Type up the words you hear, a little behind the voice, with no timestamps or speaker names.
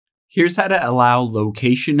Here's how to allow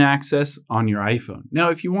location access on your iPhone. Now,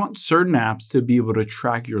 if you want certain apps to be able to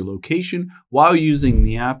track your location while using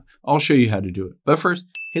the app, I'll show you how to do it. But first,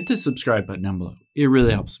 hit the subscribe button down below. It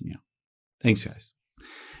really helps me out. Thanks, guys.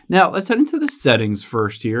 Now, let's head into the settings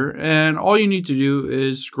first here. And all you need to do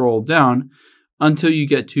is scroll down until you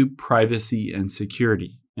get to privacy and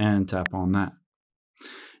security and tap on that.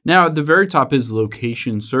 Now, at the very top is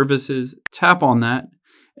location services. Tap on that.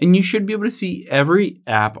 And you should be able to see every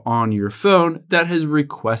app on your phone that has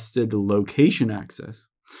requested location access.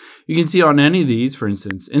 You can see on any of these, for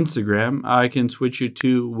instance, Instagram, I can switch it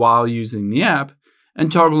to while using the app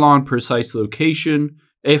and toggle on precise location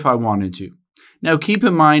if I wanted to. Now, keep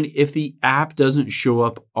in mind, if the app doesn't show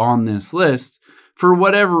up on this list, for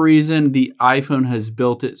whatever reason, the iPhone has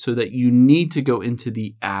built it so that you need to go into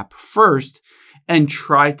the app first and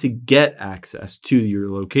try to get access to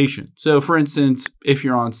your location. So for instance, if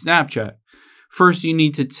you're on Snapchat, first you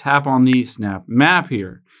need to tap on the Snap map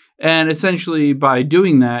here. And essentially by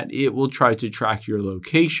doing that, it will try to track your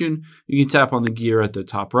location. You can tap on the gear at the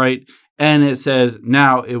top right, and it says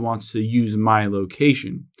now it wants to use my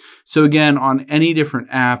location. So again, on any different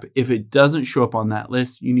app, if it doesn't show up on that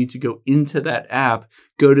list, you need to go into that app,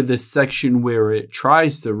 go to the section where it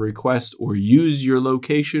tries to request or use your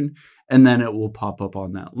location, and then it will pop up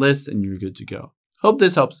on that list and you're good to go. Hope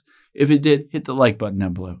this helps. If it did, hit the like button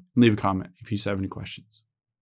down below and leave a comment if you have any questions.